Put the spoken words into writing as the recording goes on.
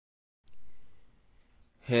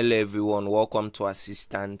Hello everyone, welcome to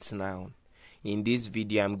Assistant Now. In this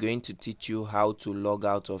video, I'm going to teach you how to log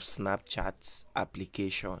out of Snapchat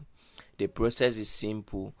application. The process is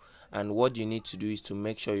simple, and what you need to do is to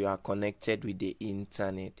make sure you are connected with the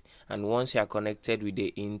internet. And once you are connected with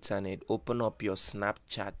the internet, open up your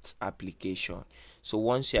Snapchat application. So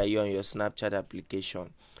once you are here on your Snapchat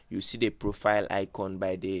application, you see the profile icon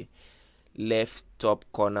by the left top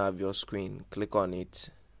corner of your screen. Click on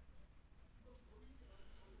it.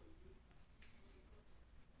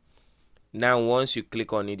 Now once you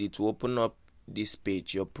click on it, it will open up this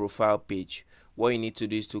page, your profile page. What you need to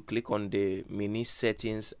do is to click on the mini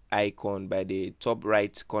settings icon by the top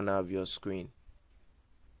right corner of your screen.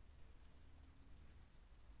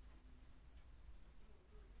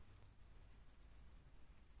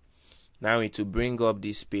 Now it will bring up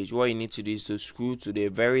this page. What you need to do is to scroll to the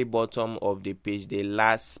very bottom of the page, the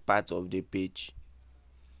last part of the page,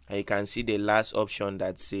 and you can see the last option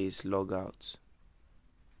that says logout.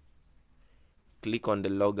 Click on the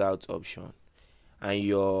logout option and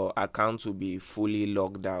your account will be fully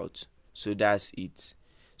logged out. So that's it.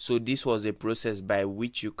 So this was the process by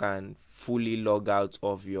which you can fully log out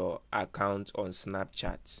of your account on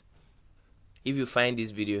Snapchat. If you find this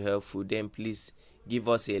video helpful, then please give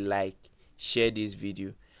us a like, share this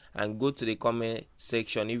video, and go to the comment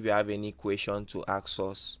section if you have any question to ask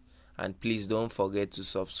us. And please don't forget to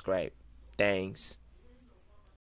subscribe. Thanks.